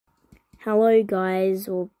Hello guys,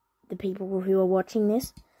 or the people who are watching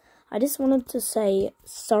this. I just wanted to say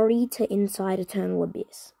sorry to Inside Eternal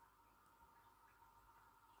Abyss.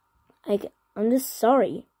 I'm just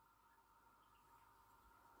sorry.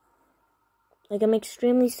 I'm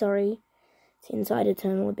extremely sorry to Inside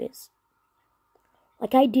Eternal Abyss.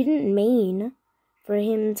 I didn't mean for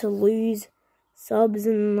him to lose subs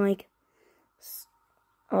and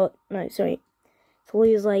to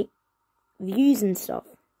lose views and stuff.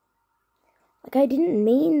 I didn't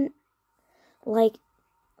mean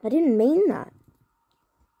that.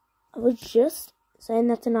 I was just saying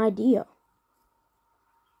that's an idea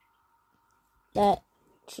that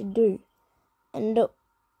should do. And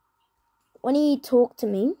when he talked to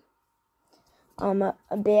me about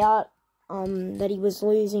that he was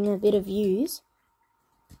losing a bit of views,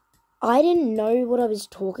 I didn't know what I was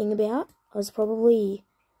talking about.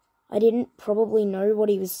 I didn't probably know what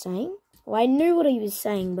he was saying. Well, I knew what he was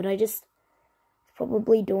saying, but I just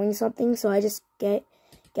probably doing something, so I just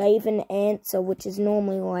gave an answer, which is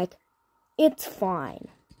normally it's fine.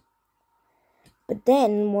 But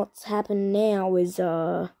then what's happened now is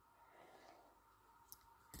there's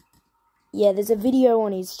a video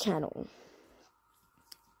on his channel.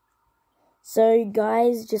 So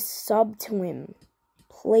guys, just sub to him,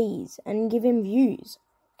 please, and give him views.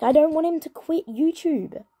 I don't want him to quit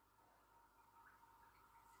YouTube.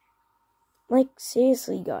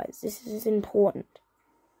 Seriously, guys, this is important.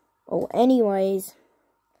 Well, anyways,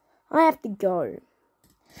 I have to go.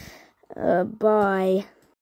 Bye.